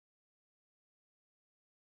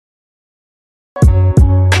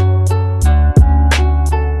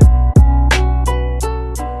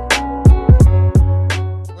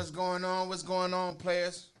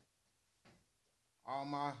all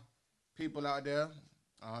my people out there.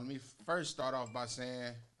 Let me first start off by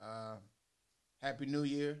saying Happy New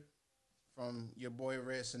Year from your boy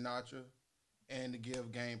Red Sinatra and the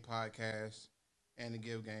Give Game Podcast and the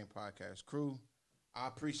Give Game Podcast crew. I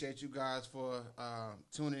appreciate you guys for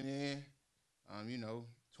tuning in.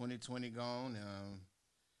 2020 gone.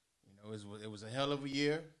 It was a hell of a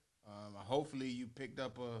year. Hopefully, you picked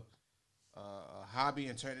up a hobby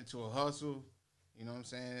and turned it into a hustle. You know what I'm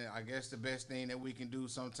saying? I guess the best thing that we can do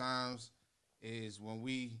sometimes is when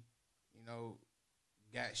we, you know,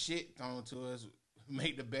 got shit thrown to us,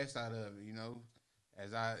 make the best out of it.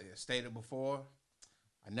 As I stated before,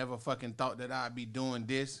 I never fucking thought that I'd be doing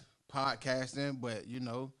this podcasting, but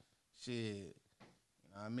shit.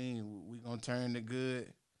 I mean, we gonna turn the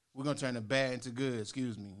good. We're gonna turn the bad into good.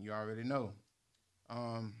 Excuse me. You already know.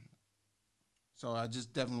 Um, so I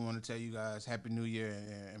just definitely want to tell you guys Happy New Year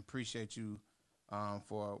and appreciate you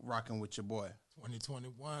for rocking with your boy.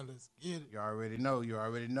 2021, let's get it. You already know. You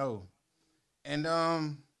already know. And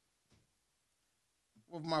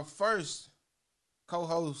with my first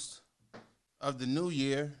co-host of the new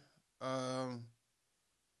year, it's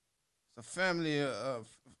a family of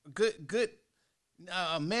good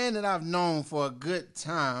a man that I've known for a good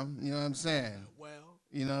time. You know what I'm saying? Well,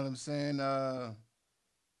 You know what I'm saying?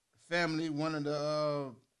 Family, one of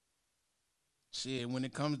the shit. When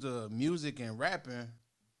it comes to music and rapping,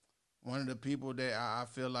 one of the people that I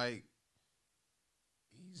feel like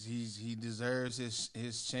he deserves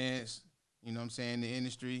his chance. You know what I'm saying? In the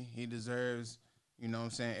industry, he deserves. You know what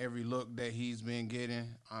I'm saying? Every look that he's been getting.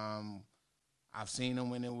 I've seen him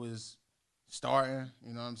when it was starting.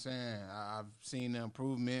 You know what I'm saying? I've seen the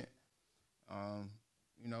improvement.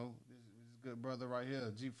 This good brother right here,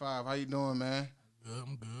 G5. How you doing, man? good,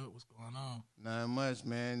 I'm good. What's going on? Nothing much,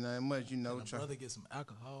 man. Nothing much. Can a brother get some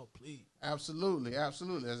alcohol, please? Absolutely.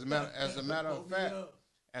 As a matter of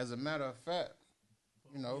fact,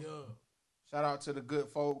 Yeah. shout out to the good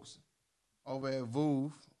folks over at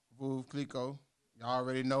Vuv Clico. Y'all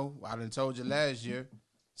already know. I done told you last year.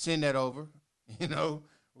 Send that over.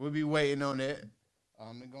 We'll be waiting on that.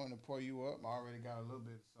 I'm going to pour you up. I already got a little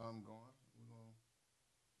bit of something going.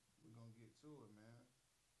 We're gonna get to it, man.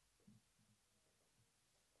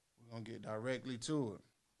 We're gonna get directly to it.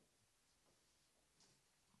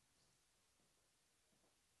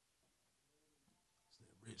 It's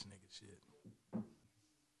that rich nigga shit.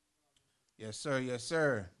 Yes, sir. Yes,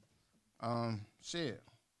 sir. Shit.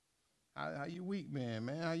 How you week, man?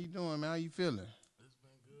 How you doing, man? How you feeling? It's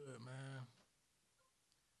been good, man.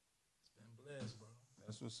 It's been blessed, bro.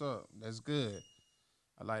 That's what's up. That's good.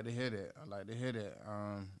 I like to hear that.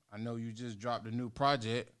 I know you just dropped a new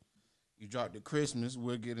project. You dropped it Christmas.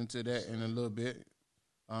 We'll get into that in a little bit.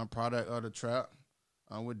 Product of the trap.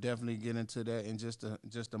 We'll definitely get into that in just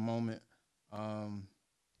a moment.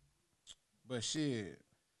 But shit,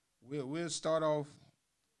 we'll start off.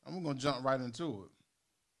 I'm gonna jump right into it.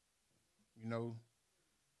 You know,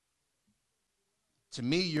 to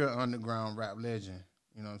me, you're an underground rap legend.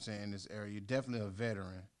 You know what I'm saying? In this area, you're definitely a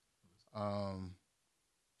veteran. Um,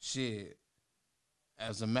 shit.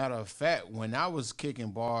 As a matter of fact, when I was kicking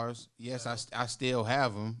bars, yes, I still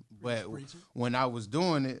have them. But Preacher. when I was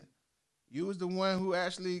doing it, you was the one who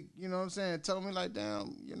actually, you know what I'm saying, told me like,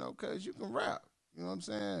 damn, cause you can rap. You know what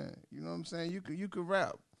I'm saying? You could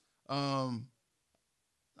rap.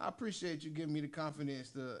 I appreciate you giving me the confidence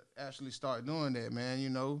to actually start doing that,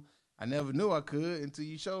 man. I never knew I could until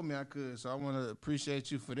you showed me I could. So I want to appreciate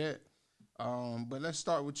you for that. But let's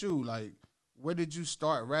start with you. Like, where did you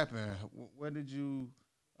start rapping? Where did you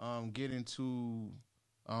get into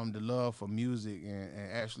the love for music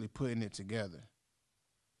and actually putting it together?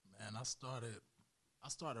 Man, I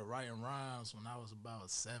started writing rhymes when I was about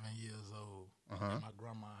 7 years old Uh-huh. at my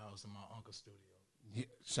grandma's house in my uncle's studio. Yeah,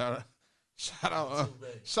 shout out, Tube.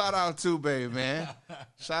 shout out Tube, man.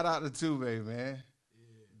 Shout out to Tube, man.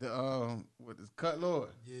 Yeah, The with the cut Lord.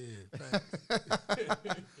 yeah.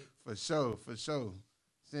 Thanks. For sure.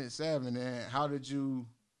 Since 7, and how did you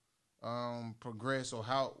progress, or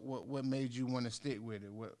what made you want to stick with it?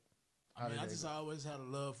 I mean, I just always had a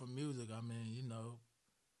love for music. I mean,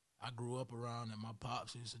 I grew up around and my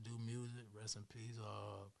pops used to do music. Rest in peace.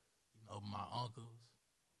 My uncles.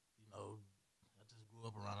 I just grew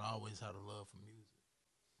up around. I always had a love for music.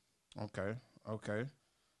 Okay.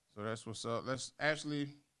 So that's what's up. Let's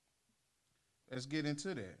get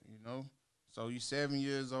into that. So you 7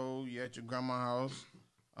 years old. You at your grandma's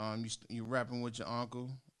house. You rapping with your uncle,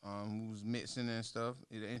 who was mixing and stuff.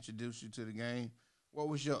 It introduced you to the game. What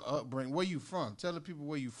was your upbringing? Where you from? Tell the people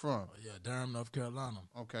where you from. Oh, yeah, Durham, North Carolina.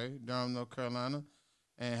 Okay, Durham, North Carolina.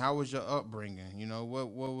 And how was your upbringing? What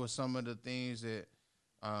were some of the things that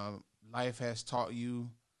life has taught you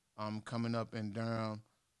coming up in Durham.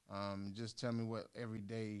 Just tell me what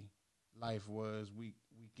everyday life was, week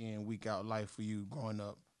in, week out life for you growing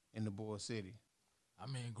up in the Bull City. I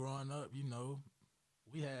mean, growing up,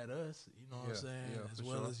 we had us, what I'm saying, as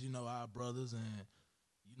well as, our brothers and,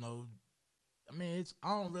 you know, I mean, I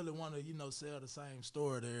don't really want to, sell the same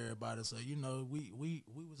story to everybody. So, we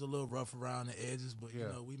was a little rough around the edges, but,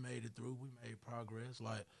 we made it through. We made progress.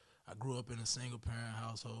 Like, I grew up in a single-parent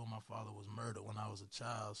household. My father was murdered when I was a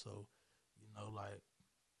child. So, like,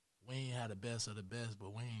 we ain't had the best of the best,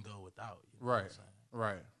 but we ain't go without. Right.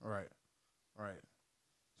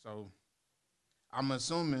 So, I'm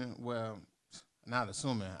assuming, well, not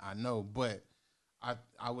assuming, I know, but I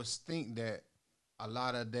would think that a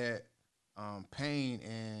lot of that pain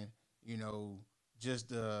and just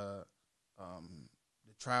the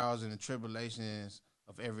trials and the tribulations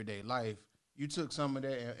of everyday life, you took some of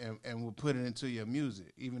that and will put it into your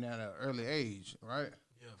music, even at an early age, right?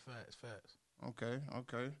 Yeah, facts. Okay.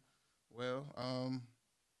 Well,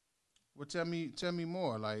 tell me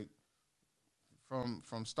more. Like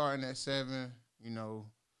from starting at 7,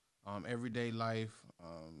 everyday life,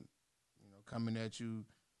 coming at you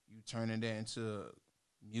turning that into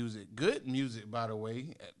music, good music, by the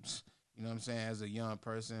way. You know what I'm saying? As a young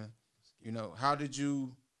person, how did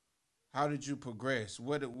you progress?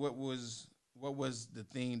 What was the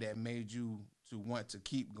thing that made you to want to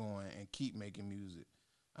keep going and keep making music?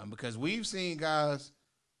 Because we've seen guys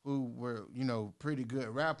who were pretty good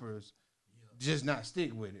rappers, just not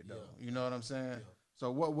stick with it though. You know what I'm saying? Yeah.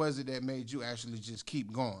 So what was it that made you actually just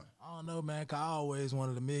keep going? I don't know, man, 'cause I always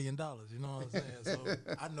wanted $1 million. You know what I'm saying? So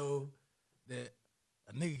I know that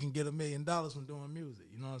a nigga can get $1 million from doing music.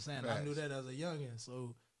 You know what I'm saying? Facts. I knew that as a youngin'.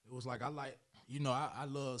 So it was like I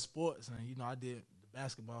love sports and, I did the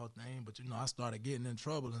basketball thing, but, I started getting in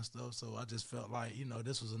trouble and stuff. So I just felt like,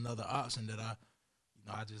 this was another option that I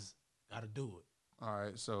just got to do it. All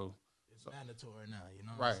right. So it's mandatory now,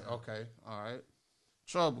 Right. Okay. All right.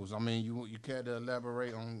 Troubles. I mean, you care to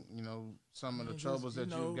elaborate on, some of the troubles that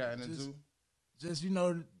you've gotten into? Just,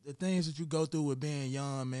 the things that you go through with being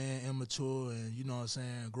young, man, immature, and, you know what I'm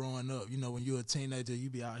saying, growing up. When you're a teenager, you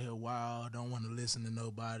be out here wild, don't want to listen to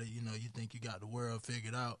nobody. You think you got the world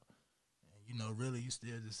figured out. And, really, you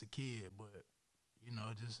still just a kid. But,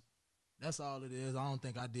 just that's all it is. I don't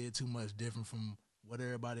think I did too much different from what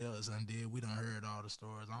everybody else done did. We done heard all the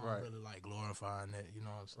stories. I don't really like glorifying that, you know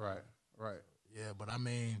what I'm saying? Right. Yeah, but I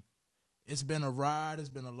mean, it's been a ride. It's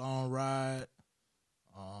been a long ride.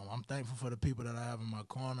 I'm thankful for the people that I have in my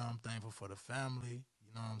corner. I'm thankful for the family.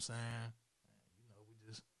 You know what I'm saying? And, we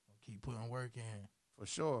just keep putting work in. For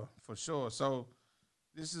sure. So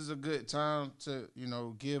this is a good time to,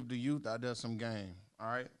 give the youth out there some game, all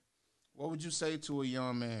right? What would you say to a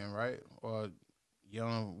young man, right, or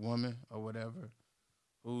young woman or whatever,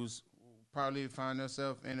 who's probably find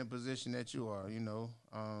themselves in a position that you are, in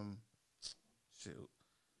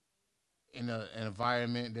an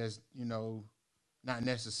environment that's, not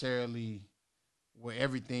necessarily where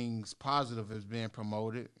everything's positive is being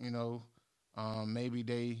promoted, maybe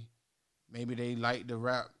they like to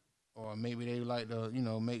rap or maybe they like to,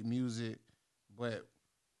 make music, but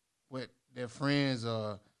what their friends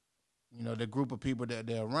or, the group of people that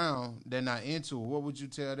they're around, they're not into it. What would you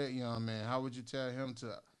tell that young man? How would you tell him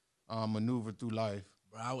to maneuver through life?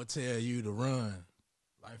 Bro, I would tell you to run.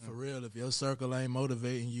 Like, for real, if your circle ain't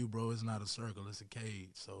motivating you, bro, it's not a circle, it's a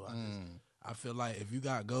cage. So I feel like if you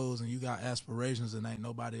got goals and you got aspirations and ain't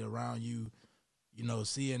nobody around you,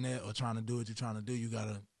 seeing that or trying to do what you're trying to do, you got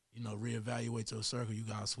to, reevaluate your circle. You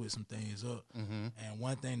got to switch some things up. Mm-hmm. And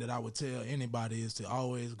one thing that I would tell anybody is to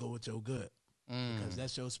always go with your gut. Because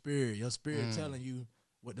that's your spirit. Your spirit telling you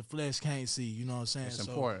what the flesh can't see. You know what I'm saying? It's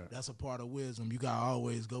important. That's a part of wisdom. You got to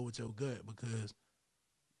always go with your gut because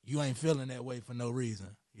you ain't feeling that way for no reason.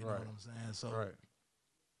 You know what I'm saying? So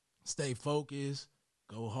stay focused,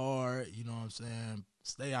 go hard, you know what I'm saying?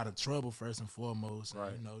 Stay out of trouble first and foremost.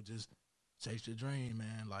 And, just chase your dream,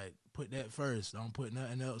 man. Like, put that first. Don't put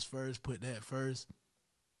nothing else first. Put that first.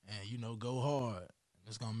 And, go hard. And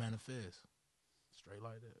it's going to manifest. Straight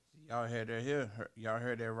like that. Y'all heard that here. Y'all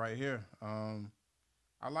heard that right here. I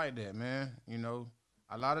like that, man.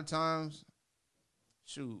 A lot of times,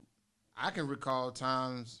 I can recall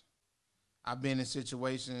times I've been in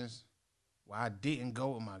situations where I didn't go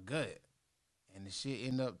with my gut, and the shit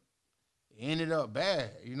ended up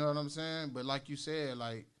bad. You know what I'm saying? But like you said,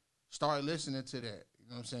 like, start listening to that. You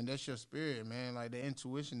know what I'm saying? That's your spirit, man. Like, the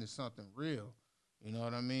intuition is something real. You know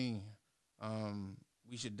what I mean?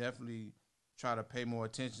 We should definitely try to pay more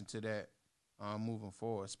attention to that moving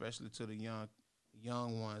forward, especially to the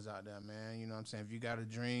young ones out there, man. You know what I'm saying? If you got a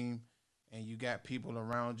dream and you got people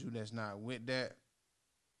around you that's not with that,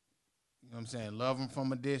 you know what I'm saying? Love them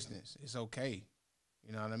from a distance. It's okay.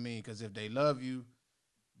 You know what I mean? Because if they love you,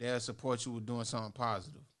 they'll support you with doing something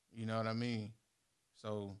positive. You know what I mean?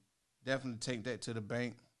 So definitely take that to the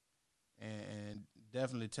bank and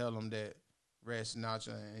definitely tell them that Red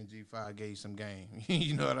Sinatra and G5 gave you some game.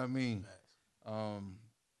 You know what I mean? Um,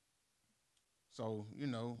 so, you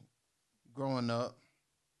know, growing up,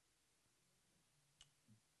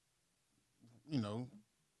 you know,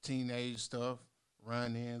 teenage stuff,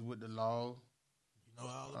 run-ins with the law. You know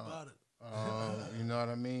all about it. You know what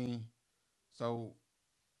I mean? So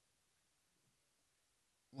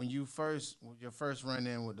when your first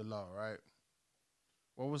run-in with the law, right?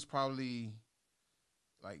 What was probably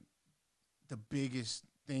like the biggest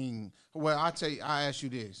thing? Well, I ask you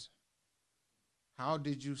this. How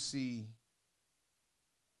did you see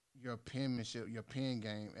your penmanship, your pen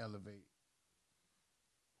game elevate?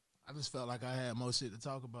 I just felt like I had more shit to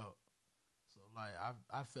talk about. So like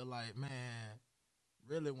I feel like, man,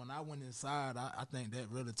 really when I went inside, I think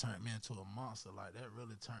that really turned me into a monster. Like that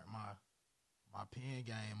really turned my pen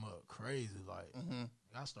game up crazy. Like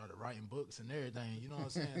I started writing books and everything. You know what I'm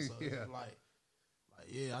saying? So Yeah. it's like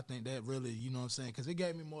yeah, I think that really, you know what I'm saying? Because it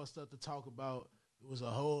gave me more stuff to talk about. It was a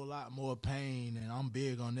whole lot more pain, and I'm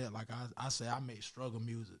big on that. Like I say, I make struggle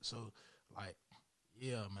music. So like,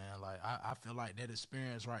 yeah, man. Like I feel like that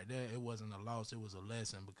experience right there, it wasn't a loss. It was a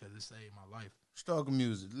lesson because it saved my life. Struggle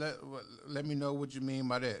music. Let me know what you mean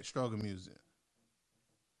by that. Struggle music.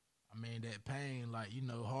 I mean that pain, like you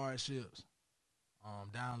know, hardships.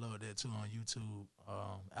 Download that too on YouTube,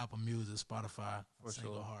 Apple Music, Spotify. For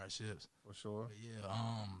Single sure. Hardships. For sure. But yeah,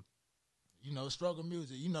 you know, struggle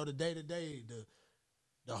music. You know, the day to day,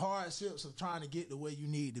 the hardships of trying to get the way you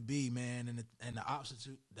need to be, man, and the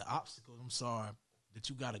obstacles. I'm sorry, that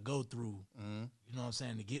you got to go through. Mm-hmm. You know what I'm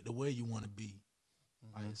saying, to get the way you want to be.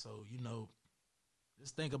 Mm-hmm. Like, so you know,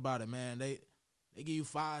 just think about it, man. They give you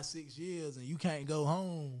 5-6 years and you can't go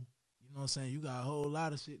home. You know what I'm saying? You got a whole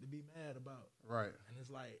lot of shit to be mad about. Right. And it's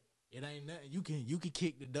like, it ain't nothing. You can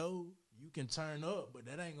kick the door, you can turn up, but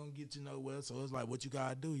that ain't gonna get you nowhere. So it's like, what you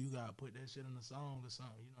gotta do, you gotta put that shit in a song or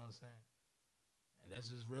something. You know what I'm saying? And that's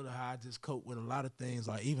just really how I just cope with a lot of things.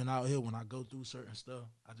 Like even out here, when I go through certain stuff,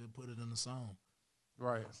 I just put it in a song.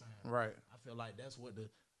 Right. You know what I'm saying? Right. I feel like that's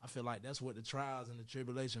what the trials and the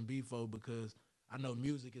tribulation be for, because I know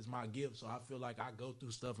music is my gift. So I feel like I go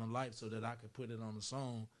through stuff in life so that I can put it on a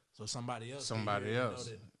song. So somebody else can hear it, know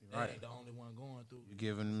that right. They ain't the only one going through. You're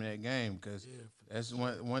giving them that game because Yeah, that's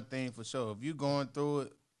one thing for sure. If you going through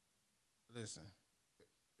it, listen,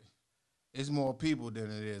 it's more people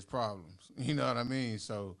than it is problems. You know what I mean?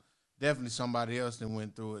 So definitely somebody else that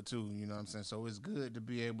went through it too. You know what I'm saying? So it's good to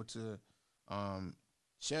be able to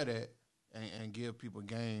share that and give people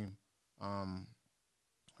game on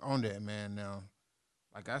that, man. Now,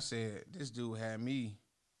 like I said, this dude had me,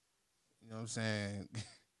 you know what I'm saying,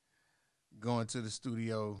 going to the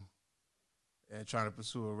studio and trying to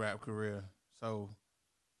pursue a rap career. So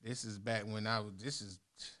this is back when this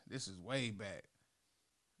is way back.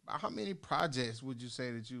 How many projects would you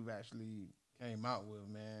say that you've actually came out with,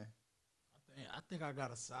 man? I think I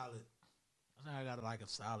got a solid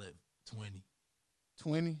 20.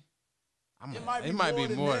 20? It might be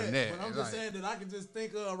more than that. But I'm just saying that I can just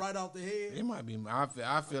think of right off the head. It might be. I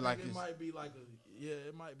feel like it might be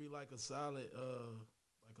like a solid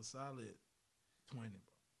 20.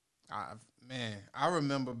 I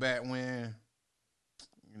remember back when,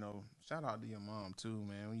 you know, shout out to your mom too,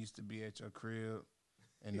 man. We used to be at your crib,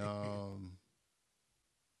 and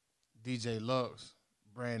DJ Lux,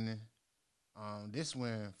 Brandon. This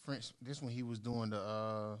when he was doing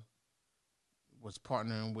was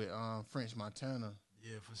partnering with French Montana.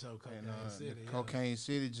 Yeah, for sure. The Cocaine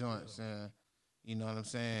City joints, and you know what I'm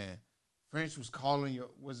saying. French was calling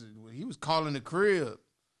he was calling the crib.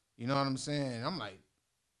 You know what I'm saying? I'm like,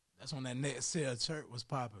 that's when that Net Sale Chirp was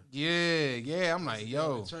popping. Yeah. I'm like,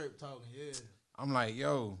 yo. Chirp talking, yeah. I'm like,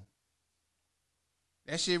 yo.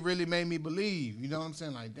 That shit really made me believe. You know what I'm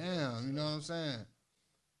saying? Like, damn. You know what I'm saying?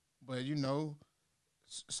 But you know,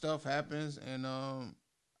 stuff happens, and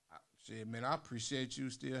shit, man. I appreciate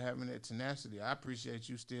you still having that tenacity. I appreciate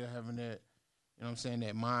you still having that. You know what I'm saying?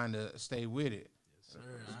 That mind to stay with it. Sir,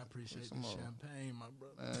 I appreciate the champagne, my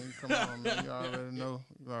brother. Man, come on, man. You already know.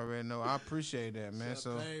 You already know. I appreciate that, man.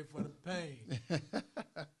 Champagne for the pain.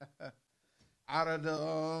 Out of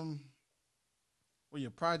the where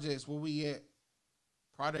your projects, where we at?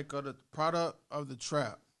 Product of the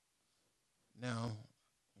trap. Now,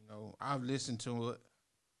 you know, I've listened to it.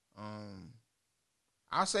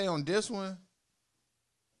 I say on this one,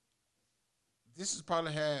 this has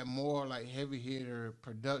probably had more like heavy hitter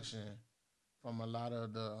production from a lot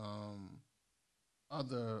of the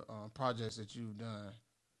other projects that you've done.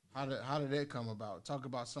 How did that come about? Talk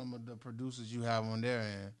about some of the producers you have on there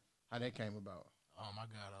and how that came about. I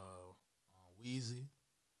got Weezy.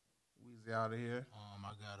 Weezy out of here.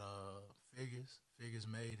 I got Figures. Figures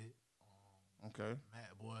made it. Okay.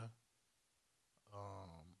 Matt Boy.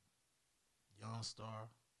 Young Star.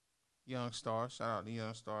 Young Star. Shout out to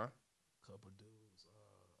Young Star. Couple dudes.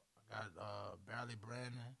 I got Barely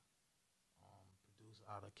Brandon. Producer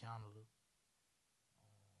out of Canada.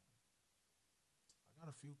 I got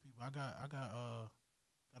a few people. I got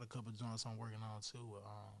a couple joints I'm working on too with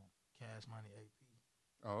Cash Money AP.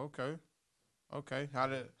 Oh, okay. Okay. How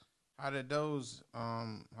did those how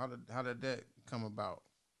did that come about?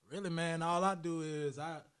 Really, man, all I do is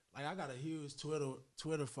I got a huge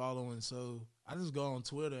Twitter following, so I just go on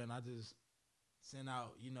Twitter and I just send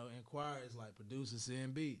out, inquiries like producers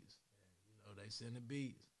send beats. And, they send the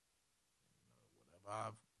beats. Whatever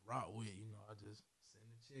I rock with, I just send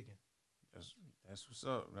the chicken. That's what's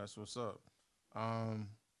up. That's what's up.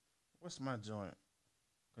 What's my joint?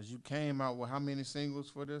 Cause you came out with how many singles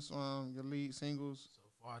for this? Your lead singles? So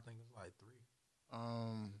far, I think it's like 3.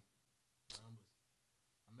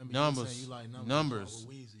 Numbers. You like Numbers.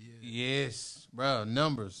 With Weezy, yeah. Yes, bro.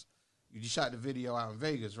 Numbers. You just shot the video out in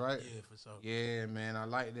Vegas, right? Yeah, for sure. Yeah, man. I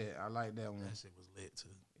like that. I like that one. That shit was lit too.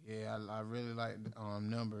 Yeah, I really like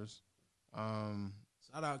Numbers.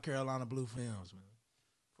 Shout out Carolina Blue Films, man.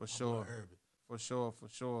 For sure. For sure. Let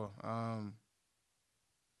me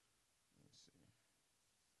see.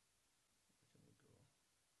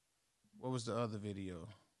 What was the other video?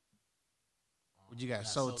 What you got?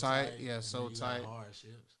 So tight. Yeah, so tight.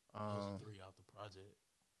 Hardships. Those 3 out the project.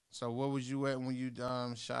 So what was you at when you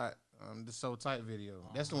shot the So Tight video?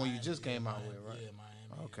 That's the one you just came out with, right? Yeah,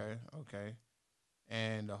 Miami. Okay.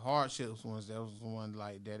 And the Hardships ones, that was the one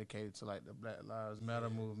like dedicated to like the Black Lives Matter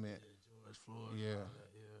movement. Yeah, George Floyd.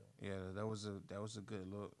 Yeah, that was a good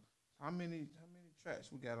look. How many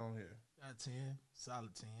tracks we got on here? Got 10,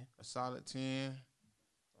 solid 10. A solid 10.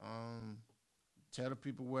 Tell the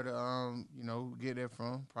people where to get that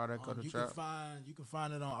from. Product of the Trap. You can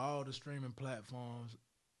find it on all the streaming platforms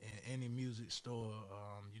and any music store.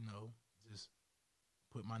 Just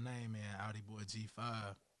put my name in, Audi Boy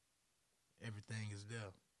G5. Everything is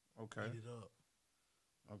there. Okay. Eat it up.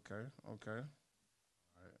 Okay. All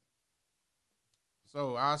right.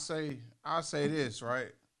 So I'll say this,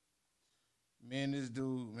 right? Me and this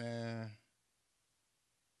dude, man.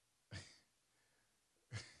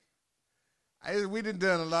 We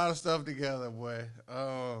done a lot of stuff together, boy.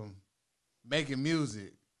 Making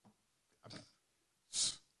music.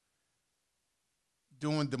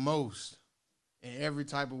 Doing the most in every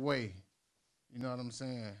type of way. You know what I'm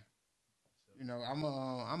saying? I'm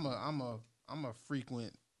a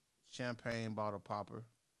frequent champagne bottle popper.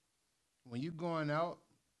 When you going out,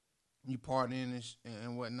 you partying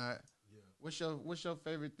and whatnot. Yeah. What's your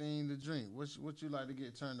favorite thing to drink? What you like to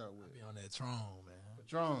get turned up with? I be on that Tron, man.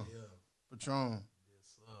 Patron. Yeah. Patron.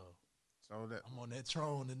 Yes, sir. So that I'm on that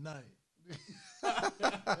Tron tonight.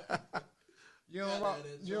 You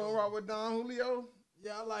don't rock with Don Julio?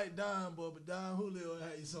 Yeah, I like Don, boy, but Don Julio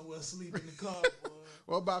had you somewhere asleep in the car, boy.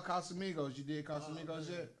 What about Casamigos? You did Casamigos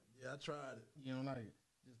yet? Yeah, I tried it. You don't like it?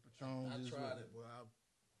 Just Patron? I tried it, boy.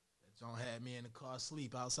 That John had me in the car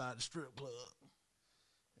asleep outside the strip club.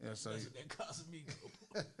 Yeah, so that Casamigo.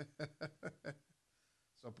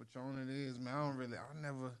 So Patron it is, man.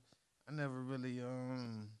 I never really I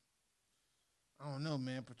don't know,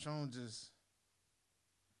 man. Patron just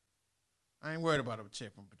I ain't worried about a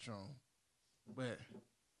check from Patron.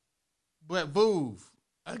 But Vuv,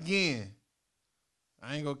 again,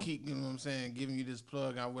 I ain't gonna keep, you know what I'm saying, giving you this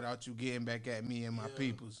plug out without you getting back at me and my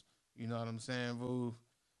peoples. You know what I'm saying, Vuv?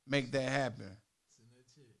 Make that happen.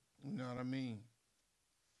 You know what I mean?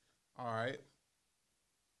 All right.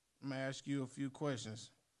 I'm gonna ask you a few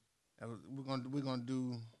questions. We're gonna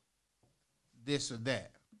do this or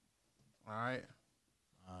that. All right.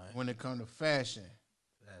 All right. When it comes to fashion,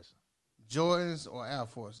 Jordans or Air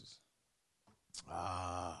Forces? You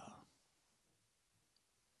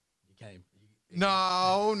can't.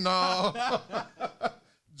 No.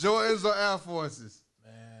 Jordans or Air Forces?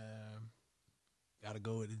 Man, gotta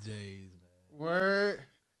go with the J's, man. Word.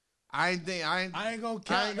 I ain't gonna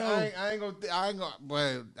count. I ain't gonna.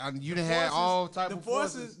 But you done had all type of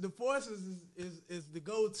forces. The forces is the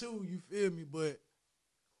go-to. You feel me? But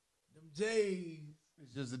them J's,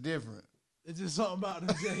 it's just a different. It's just something about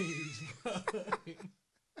them J's.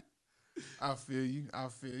 I feel you. All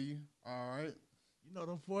right. You know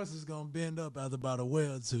them forces gonna bend up after about a way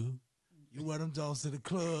or two. You wear them Jones to the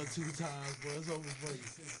club 2 times, boy. It's over for you.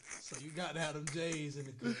 So you got to have them J's in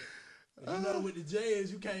the club. You know, with the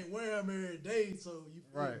J's, you can't wear them every day, so you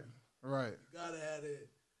feel Right, me? right. You got to have it.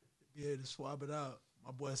 Be able to swap it out.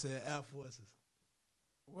 My boy said Air Forces.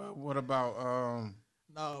 Well, what about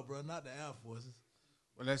No, bro, not the Air Forces.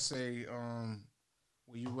 well, let's say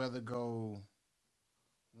will you rather go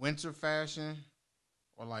winter fashion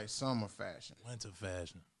or like summer fashion? Winter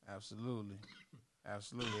fashion. Absolutely,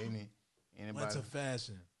 absolutely. Anybody? Winter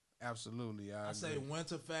fashion. Absolutely. I agree. say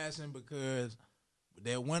winter fashion because with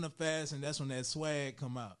that winter fashion, that's when that swag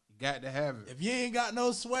come out. You got to have it. If you ain't got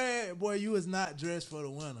no swag, boy, you is not dressed for the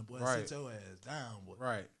winter. Boy, Right. sit your ass down, boy.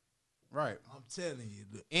 Right, right. I'm telling you.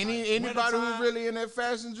 Look, Anybody wintertime- who really in that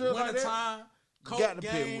fashion drill like that, wintertime, coat gotta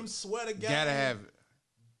pick game, one. sweater game. gotta have it.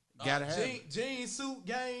 Gotta have it. Jean suit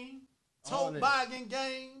game, All tote that. bagging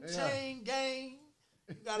game, Yeah. chain game.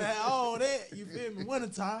 You gotta have all that. You feel me?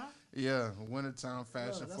 Wintertime. Yeah, wintertime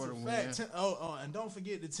fashion That's for a the fact. win. And don't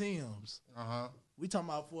forget the Timbs. We talking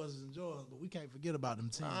about Forces and Jordans, but we can't forget about them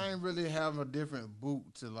Timbs. I ain't really have a different boot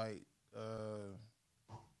to like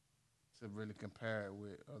to really compare it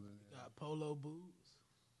with other than Got polo boots.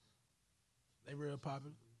 They real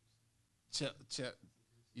popular. Check.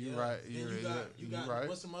 You Yeah. right. Then You you got right.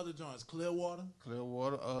 what's some other joints? Clearwater.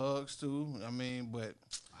 Clearwater, Uggs too. I mean, but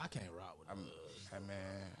I can't rock with them. hey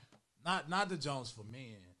man, Not the Jones for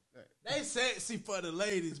men. They sexy for the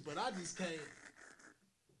ladies, but I just can't.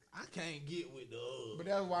 I can't get with the Uggs. but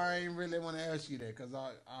that's why I ain't really want to ask you that because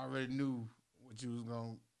I already knew what you was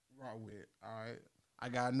gonna rock with. All right, I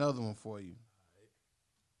got another one for you.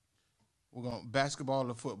 We're gonna basketball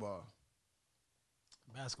or football.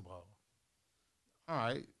 Basketball. All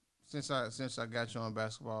right. Since I got you on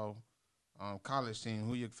basketball, college team.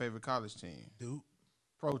 Who your favorite college team? Duke.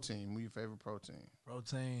 Pro team. Who your favorite pro team? Pro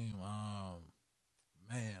team.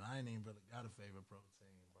 Man, I ain't even really got a favorite pro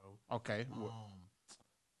team, bro. Okay.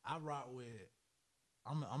 I rock with.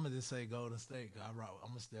 I'm gonna just say Golden State. 'Cause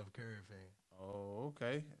I'm a Steph Curry fan. Oh,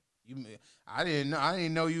 okay. I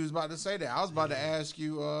didn't know you was about to say that. I was about to ask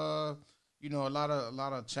you. You know, a lot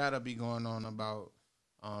of chatter be going on about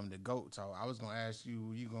the GOAT talk. I was gonna ask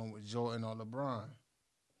you, you going with Jordan or LeBron?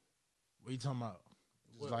 What you talking about?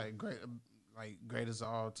 It's like greatest of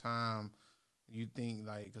all time. You think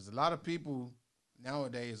like because a lot of people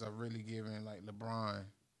nowadays are really giving like LeBron,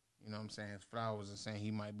 you know what I'm saying, flowers and saying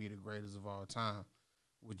he might be the greatest of all time.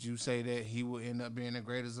 Would you say that he will end up being the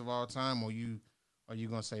greatest of all time, or are you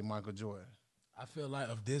gonna say Michael Jordan? I feel like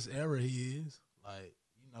of this era he is. Like,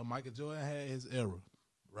 you know, Michael Jordan had his era.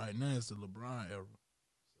 Right now it's the LeBron era.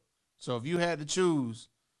 So if you had to choose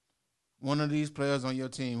one of these players on your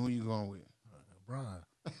team, who you going with? LeBron.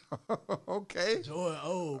 Okay. Jordan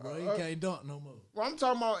old, bro. He can't dunk no more. Well, I'm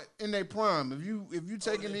talking about in their prime. If you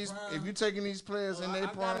taking their these prime? if you taking these players in their I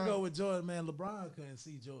prime, gotta go with Jordan, man. LeBron couldn't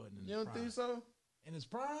see Jordan in you his don't prime. think so? In his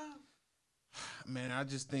prime? Man, I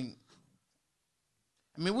just think.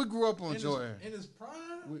 I mean, we grew up on Jordan. In his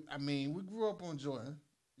prime? We grew up on Jordan.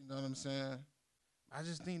 You know what I'm saying? I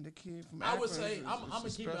just think the kid from I would Akron say is I'm gonna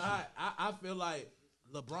keep it special. high. I feel like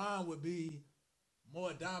LeBron would be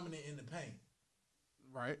more dominant in the paint.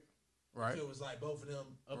 Right. If it was like both of them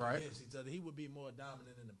up against each other, he would be more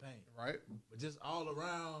dominant in the paint. Right. But just all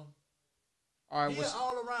around, All right. he an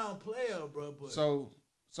all around player, bro. But So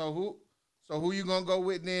who you gonna go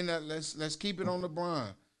with then? Let's keep it on LeBron.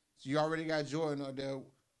 So you already got Jordan up there.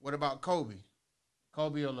 What about Kobe?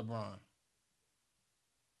 Kobe or LeBron?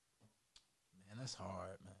 man, that's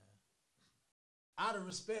hard, man. Out of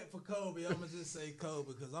respect for Kobe, I'm gonna just say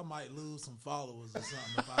Kobe because I might lose some followers or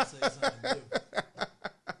something if I say something different.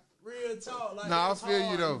 Real talk, like Nah, I it's feel you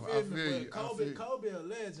hard, though. I me? feel But you. Kobe a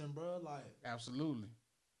legend, bro. Like Absolutely.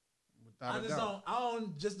 Without I a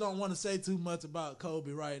just doubt. don't want to say too much about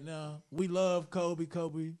Kobe right now. We love Kobe.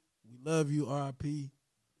 We love you, RP.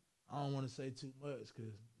 I don't want to say too much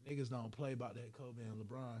because niggas don't play about that Kobe and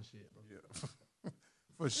LeBron shit, bro. Yeah.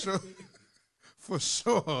 For sure. For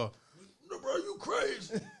sure. No, bro, you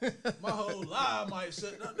crazy. My whole life might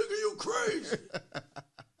shut down. Nigga, you crazy.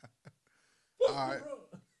 All right.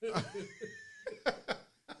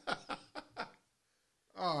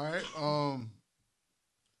 All right.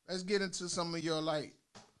 Let's get into some of your like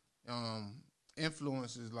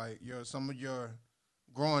influences, like some of your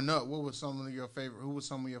growing up. What was some of your favorite? Who was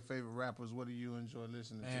some of your favorite rappers? What do you enjoy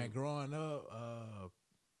listening Man, to? growing up,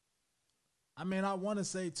 I mean, I want to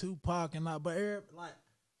say Tupac and but like.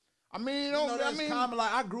 I mean, You know, that's common.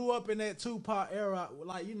 Like, I grew up in that Tupac era.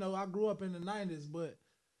 Like, you know, I grew up in the 90s, but,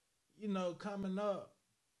 you know, coming up,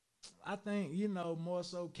 I think, you know, more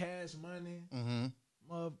so Cash Money,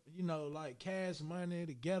 you know, like Cash Money,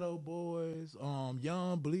 the Ghetto Boys,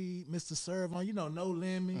 Young Bleed, Mr. Servon, you know, No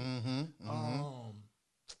Limit,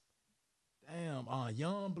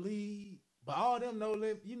 Young Bleed, but all them No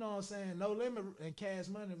Limit, you know what I'm saying? No Limit and Cash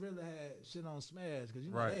Money really had shit on Smash because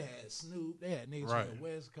you know they had Snoop, they had niggas from the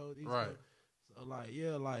West Coast, East Coast. So like,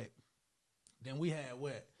 yeah, like then we had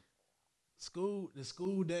what? The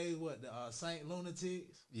school days, what, the Saint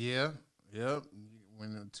Lunatics? Yeah, yep.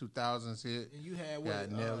 When the 2000s hit, and you had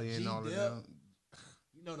what? Nelly and all of them.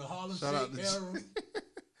 You know, the Harlem Shake era.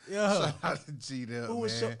 Yeah. Shout out to G-Dep, who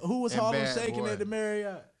was Harlem Shaking at the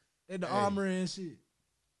Marriott, at the Armory and shit?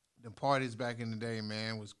 The parties back in the day,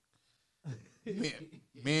 man, was me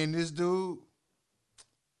and this dude,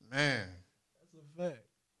 man. That's a fact.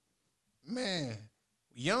 Man,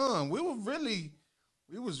 young. We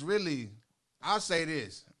was really. I'll say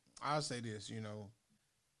this, you know.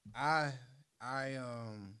 I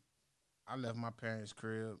left my parents'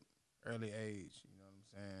 crib early age, you know what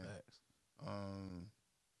I'm saying?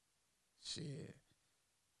 Shit.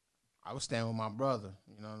 I was staying with my brother,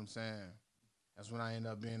 you know what I'm saying? That's when I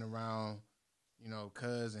ended up being around, you know,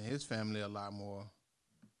 cuz and his family a lot more.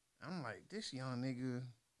 I'm like, this young nigga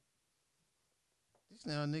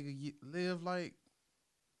live like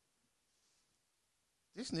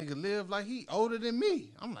this nigga live like he older than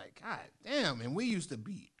me. I'm like, God damn. And we used to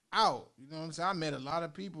be out. You know what I'm saying? I met a lot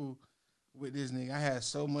of people with this nigga. I had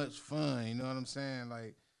so much fun. You know what I'm saying?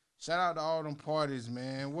 Like, shout out to all them parties,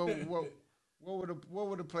 man. What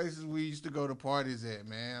were the places we used to go to parties at,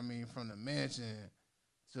 man? I mean, from the mansion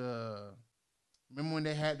to remember when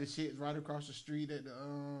they had the shit right across the street at the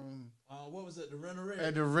what was it? The Rent-A-Wreck?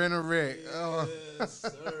 At the Rent-A-Wreck. Yes,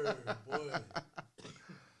 sir, boy.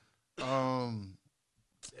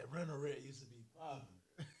 That Rent-A-Wreck used to be popping.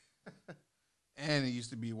 And it used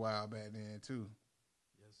to be wild back then too.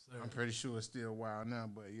 Yes, sir. I'm pretty sure it's still wild now,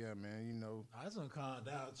 but yeah, man, you know. It's gonna calm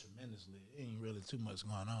down tremendously. It ain't really too much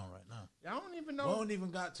going on right now. I don't even know. We don't even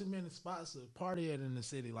got too many spots to party at in the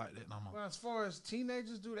city like that no more. Well, as far as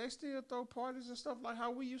teenagers, do they still throw parties and stuff like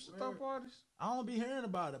how we used to throw parties? I don't be hearing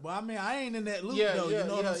about it, but I mean, I ain't in that loop though. You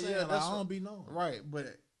know what I'm saying? Like, I don't be knowing. Right, but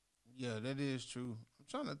yeah, that is true.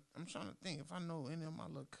 I'm trying to think if I know any of my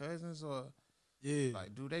little cousins or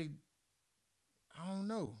like do they. I don't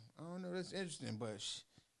know. That's interesting, but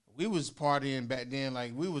we was partying back then.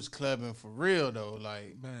 Like we was clubbing for real though.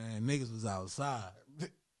 Like man, niggas was outside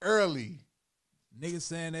early. Niggas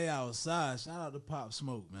saying they outside. Shout out to Pop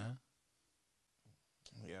Smoke, man.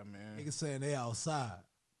 Yeah, man. Niggas saying they outside.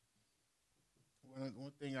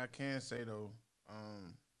 One thing I can say though,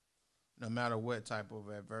 no matter what type of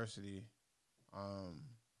adversity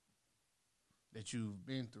that you've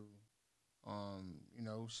been through, you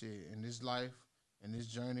know, shit, in this life, in this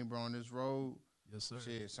journey, bro, on this road, yes, sir.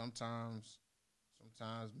 Shit, sometimes,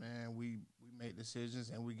 man, we make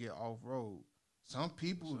decisions and we get off road. Some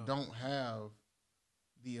people don't have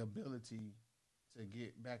the ability to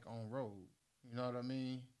get back on road. You know what I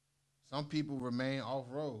mean? Some people remain off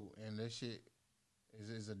road, and that shit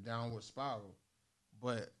is a downward spiral.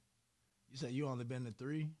 But you said you only been to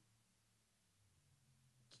 3?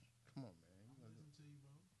 Come on, man.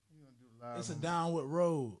 You gonna do live? It's a downward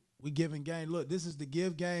road. We giving game. Look, this is the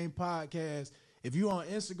Give Game podcast. If you on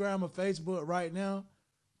Instagram or Facebook right now,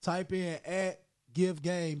 type in @Give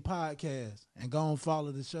Game Podcast and go and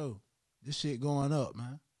follow the show. This shit going up,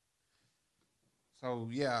 man. So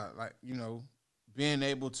yeah, like, you know, being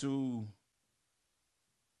able to,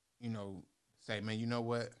 you know, say, man, you know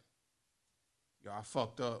what? Yo, I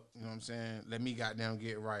fucked up. You know what I'm saying? Let me goddamn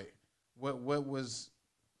get right. What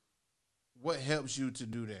helps you to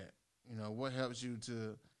do that? You know, what helps you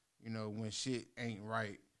to, you know, when shit ain't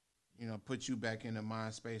right, you know, put you back in the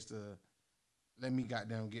mind space to let me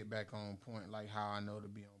goddamn get back on point, like how I know to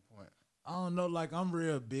be on point. I don't know, like I'm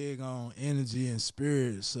real big on energy and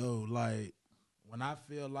spirit, so like when I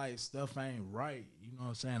feel like stuff ain't right, you know what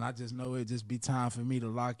I'm saying, I just know it just be time for me to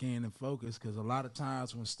lock in and focus, because a lot of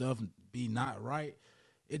times when stuff be not right,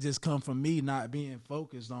 it just come from me not being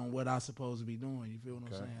focused on what I supposed to be doing. You feel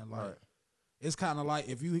what I'm saying? Like right. It's kind of like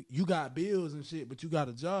if you got bills and shit, but you got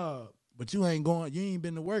a job, but you ain't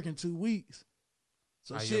been to work in 2 weeks.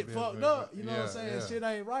 So shit fucked up. You know what I'm saying? Yeah. Shit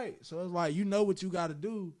ain't right. So it's like, you know what you got to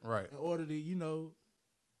do right in order to, you know,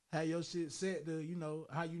 have your shit set to, you know,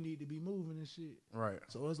 how you need to be moving and shit. Right.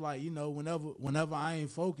 So it's like, you know, whenever I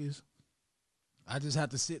ain't focused, I just have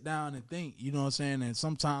to sit down and think, you know what I'm saying? And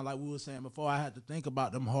sometimes, like we were saying before, I had to think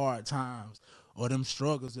about them hard times or them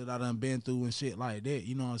struggles that I done been through and shit like that,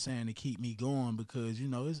 you know what I'm saying, to keep me going, because, you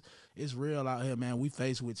know, it's real out here, man. We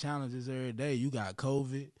faced with challenges every day. You got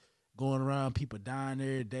COVID. going around, people dying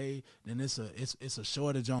every day. Then it's a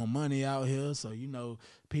shortage on money out here. So, you know,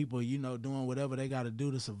 people, you know, doing whatever they got to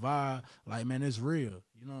do to survive. Like, man, it's real.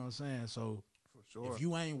 You know what I'm saying? So For sure. if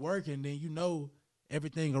you ain't working, then you know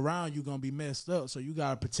everything around you gonna be messed up. So you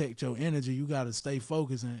gotta protect your energy. You gotta stay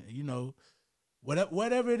focused, and you know,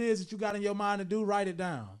 whatever it is that you got in your mind to do, write it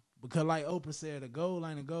down. Because like Oprah said, a goal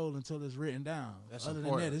ain't a goal until it's written down. That's Other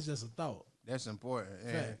important. than that, it's just a thought. That's important.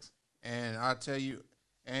 Facts. And I tell you,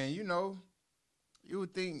 and you know, you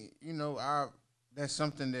would think, you know, that's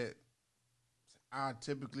something that I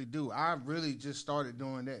typically do. I really just started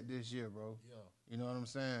doing that this year, bro. Yeah. You know what I'm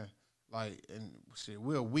saying? Like, and shit,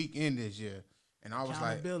 we're a week in this year, and I was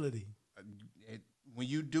like, Accountability. When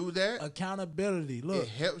you do that, Accountability. Look, it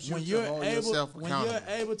helps you when to you're hold able, yourself when accountable.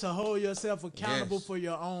 you're able to hold yourself accountable Yes. for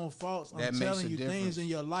your own faults, That I'm makes telling a you, difference. things in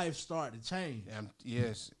your life start to change.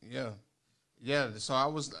 Yes, yeah. So I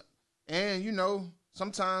was, and you know,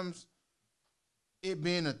 sometimes it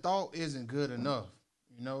being a thought isn't good enough.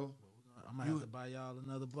 You know, I might have to buy y'all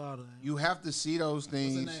another bottle. you have to see those What's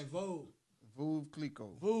things. his name? Vogue. Vuv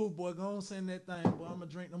Clicquot. Vogue, boy, go on send that thing, boy. I'm gonna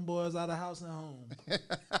drink them boys out of house and home.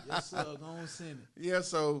 Yes, sir. Go on send it. Yeah.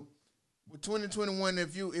 So with 2021,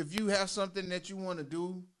 if you have something that you want to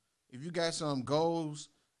do, if you got some goals,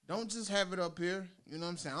 don't just have it up here. You know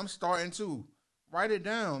what I'm saying? I'm starting to write it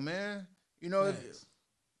down, man. You know,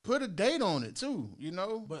 put a date on it too. You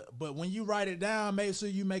know. But when you write it down, make sure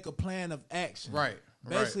you make a plan of action. Right.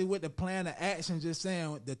 Basically, with the plan of action, just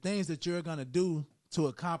saying the things that you're gonna do to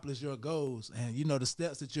accomplish your goals, and you know the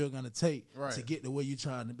steps that you're gonna take to get to where you're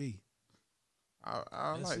trying to be.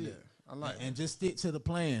 I like that. I like and just stick to the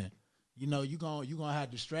plan. You know, you gonna have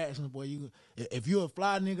distractions, boy. If you're a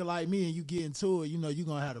fly nigga like me and you get into it, you know you're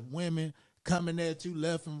gonna have the women coming at you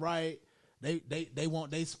left and right. They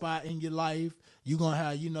want their spot in your life. You gonna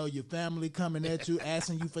have, you know, your family coming at you,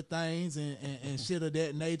 asking you for things and shit of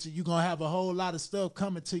that nature. You gonna have a whole lot of stuff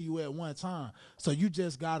coming to you at one time. So you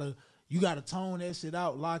just gotta tone that shit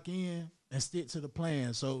out, lock in, and stick to the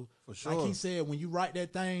plan. So For sure. like he said, when you write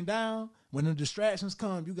that thing down, when the distractions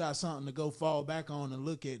come, you got something to go fall back on and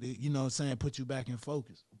look at it, you know what I'm saying, put you back in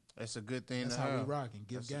focus. That's a good thing That's to how have. we rocking.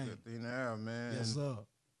 Give That's game. a good thing to have, man. Yes, sir.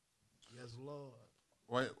 Yes, Lord.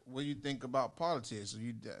 What do you think about politics?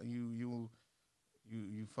 You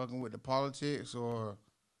fucking with the politics, or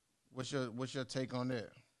what's your take on that?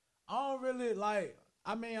 I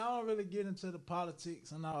don't really get into the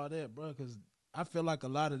politics and all that, bro, because I feel like a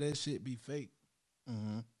lot of that shit be fake.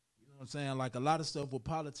 Mm-hmm. You know what I'm saying? Like a lot of stuff with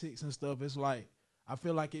politics and stuff, it's like, I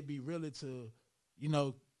feel like it be really to, you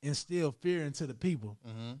know, instill fear into the people.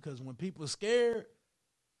 Because when people scared,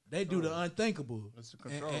 they do the unthinkable. That's the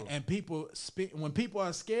control. And people, when people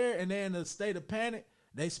are scared and they're in a state of panic,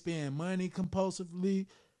 they spend money compulsively.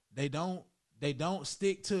 They don't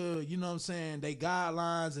stick to, you know what I'm saying, they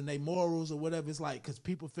guidelines and they morals or whatever. It's like, because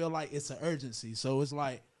people feel like it's an urgency. So it's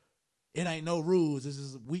like, it ain't no rules. It's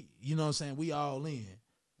just, you know what I'm saying, we all in.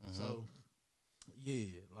 So, yeah,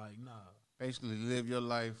 like, nah. Basically, live your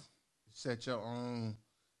life, set your own,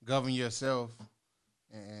 govern yourself,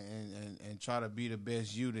 and try to be the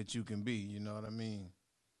best you that you can be. You know what I mean?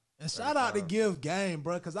 And shout out to Give Game,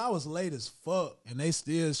 bro, because I was late as fuck, and they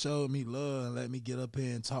still showed me love and let me get up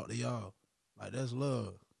here and talk to y'all. Like, that's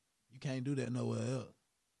love. You can't do that nowhere else.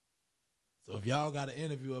 So if y'all got an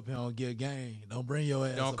interview up here on Give Game, don't bring your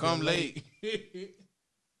ass Don't up come here late.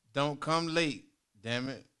 Don't come late. Damn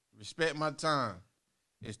it. Respect my time.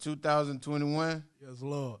 It's 2021. Yes,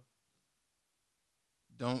 Lord.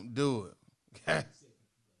 Don't do it.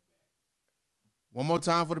 One more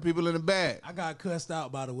time for the people in the back. I got cussed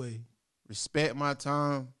out, by the way. Respect my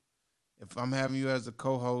time. If I'm having you as a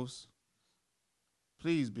co-host,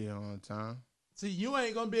 please be on time. See, you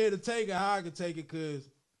ain't going to be able to take it how I can take it, because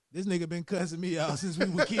this nigga been cussing me out since we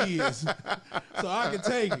were kids. So I can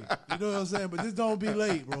take it. You know what I'm saying? But just don't be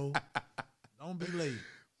late, bro. Don't be late.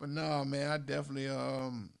 But no, man, I definitely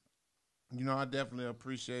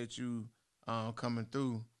appreciate you coming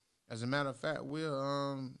through. As a matter of fact,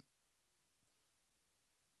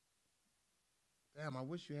 damn, I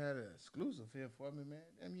wish you had an exclusive here for me, man.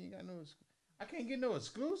 Damn, you ain't got no. I can't get no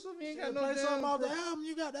exclusive. You ain't got no. Play damn something off the album.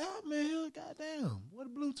 You got the album in here. Goddamn. What a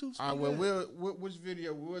Bluetooth. All right, well, which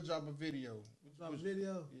video? We'll drop a video. Drop a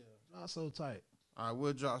video. Yeah. Drop So Tight. All right,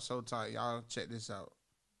 we'll drop So Tight. Y'all check this out.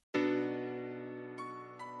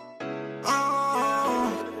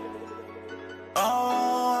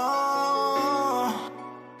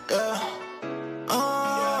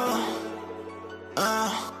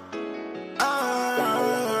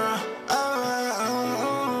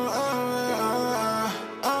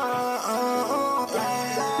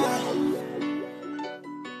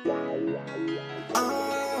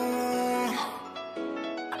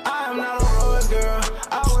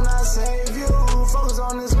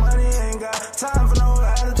 time for no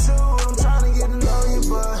attitude. I'm trying to get to know you,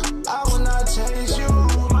 but I will not chase you.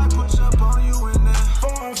 Might push up on you in that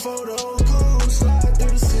foreign photo, cool. Slide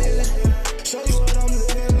through the city, show you what I'm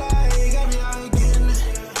living like. Got me out here getting it.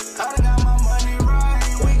 I done got my money right.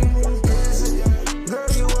 We can move crazy. Girl,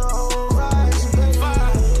 you a whole vibe. So baby,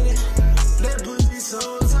 that pussy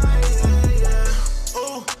so tight, yeah.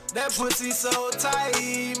 Ooh, that pussy so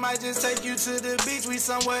tight. Might just take you to the beach. We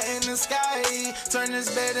somewhere in the sky. Turn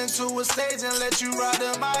this bed into a stage and let you ride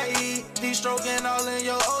the mic. De-stroking all in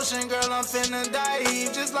your ocean, girl, I'm finna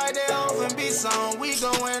dive. Just like that R&B song, we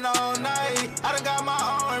going all night. I done got my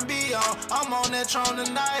R&B on, I'm on that Tron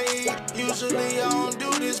tonight. Usually I don't do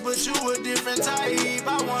this, but you a different type.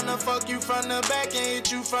 I wanna fuck you from the back and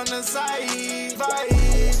hit you from the side.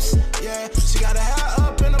 Vibes, yeah. She got her hair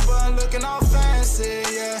up in a bun, looking all fancy,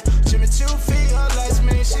 yeah. Jimmy 2 feet, her legs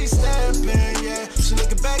mean she stepping, yeah. She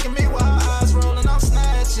looking back at me while her eyes rolling, I'm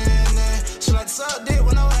snatching, yeah. She like to suck dick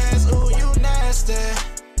with no hands, ooh, you nasty.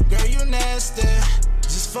 Girl, you nasty.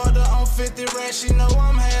 Just fucked her on 50 racks, she know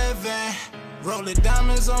I'm having. Roller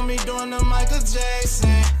diamonds on me doing the Michael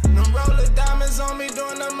Jackson. Them roller diamonds on me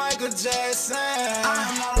doing the Michael Jackson. I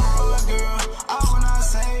am not a road girl, I will not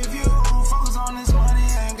save you. Focus on this money,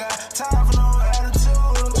 ain't got time for no attitude.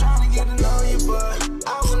 I'm trying to get to know you, but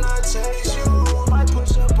I will not chase you. Might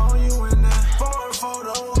push up on you in that foreign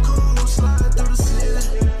photo, cool. Slide through the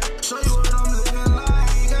city, show you what I'm living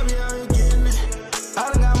like. Got me out here getting it.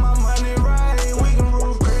 I done got my money right. We can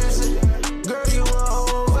move crazy. Girl, you a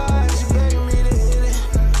whole vibe. She begging me to hit it.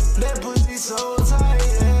 That pussy so tight,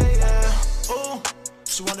 yeah. Ooh,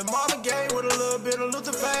 she want the Marvin Gaye with a little bit of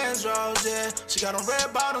Luther Vandross, yeah. She got on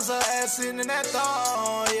red bottoms, her ass sitting in that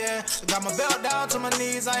thong, yeah. I got my belt down to my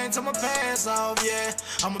knees, I ain't took my pants off, yeah.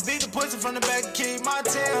 I'ma beat the pussy from the back and keep my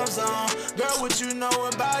Timbs on. Girl, what you know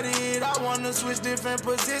about it? I wanna switch different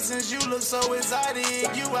positions, you look so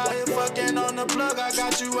exotic. You out here fucking on the plug, I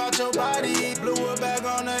got you out your body. Blew her back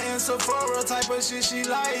on her in Sephora, type of shit she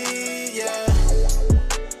like, yeah.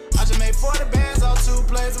 I just made 40 bands off 2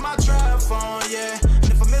 plays in my trap phone, yeah.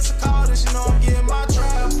 And if I miss a call, then she know I'm getting my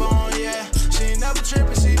trap on, yeah. She ain't never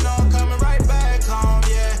tripping, she know I'm coming right back home,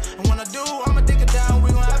 yeah. And when I do, I'ma dig her down,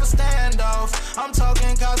 we gon' have a standoff. I'm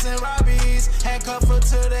talking cops and robbies, handcuff her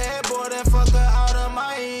to the headboard and fuck her out of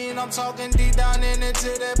mind. I'm talking deep down in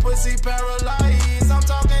into that pussy paralyzed. I'm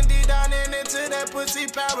talking deep down in into that pussy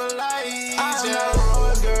paralyzed. I'm not a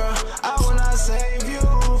road girl, I will not save you.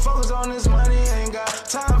 Focus on this money, ain't got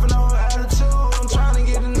time for no attitude. I'm trying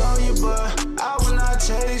to get to know you, but I will not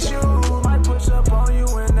chase you. Might push up on you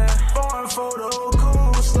in that foreign photo,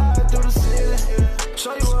 cool. Slide through the city,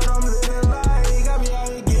 show you what I'm living like. Got me out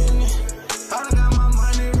here getting it. I done got my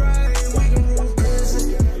money right. We can move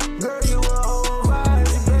crazy. Girl, you a whole vibe.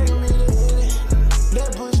 You begging me to hit it.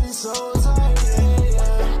 That pussy so tight,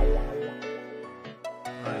 yeah.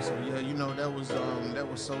 Alright, so yeah, you know that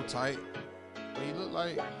was so tight. But he looked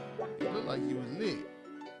like he was lit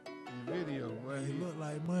in the video, boy. He looked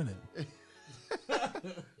like money.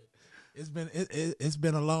 It's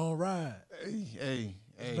been a long ride. Hey.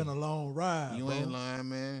 It's been a long ride. You bro. ain't lying,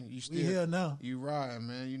 man. You still we here now. You riding,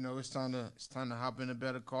 man. You know it's time to hop in a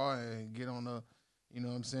better car and get on the, you know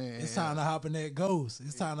what I'm saying. It's time to hop in that Ghost.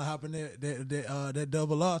 It's time to hop in that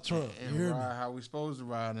double R truck. And you hear ride me? how we supposed to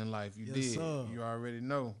ride in life. You Yes, did. sir. You already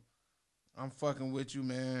know. I'm fucking with you,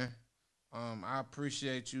 man. I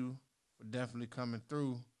appreciate you for definitely coming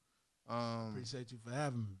through. Appreciate you for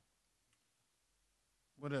having me.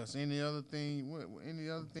 What else? Any other thing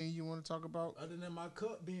you want to talk about? Other than my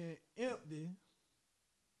cup being empty,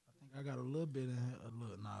 I think I got a little bit in here.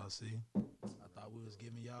 Look, now see, I thought we was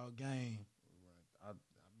giving y'all game. I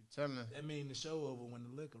be telling you, That mean the show over when the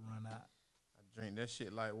liquor run out. I drink that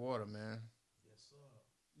shit like water, man. Yes,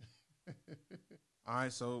 sir. All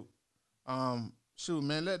right, so, shoot,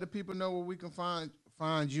 man, let the people know where we can find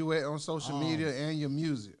you at on social media and your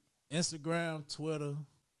music. Instagram, Twitter,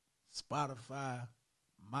 Spotify,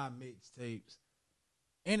 my mixtapes,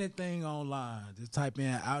 anything online. Just type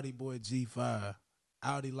in Audi Boy G5.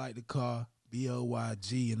 Audi like the car,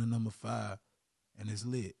 BOYG and the number 5, and it's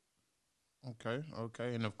lit. Okay.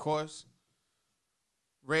 And of course,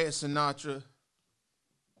 Red Sinatra,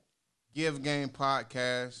 Give Game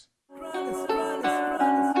Podcast.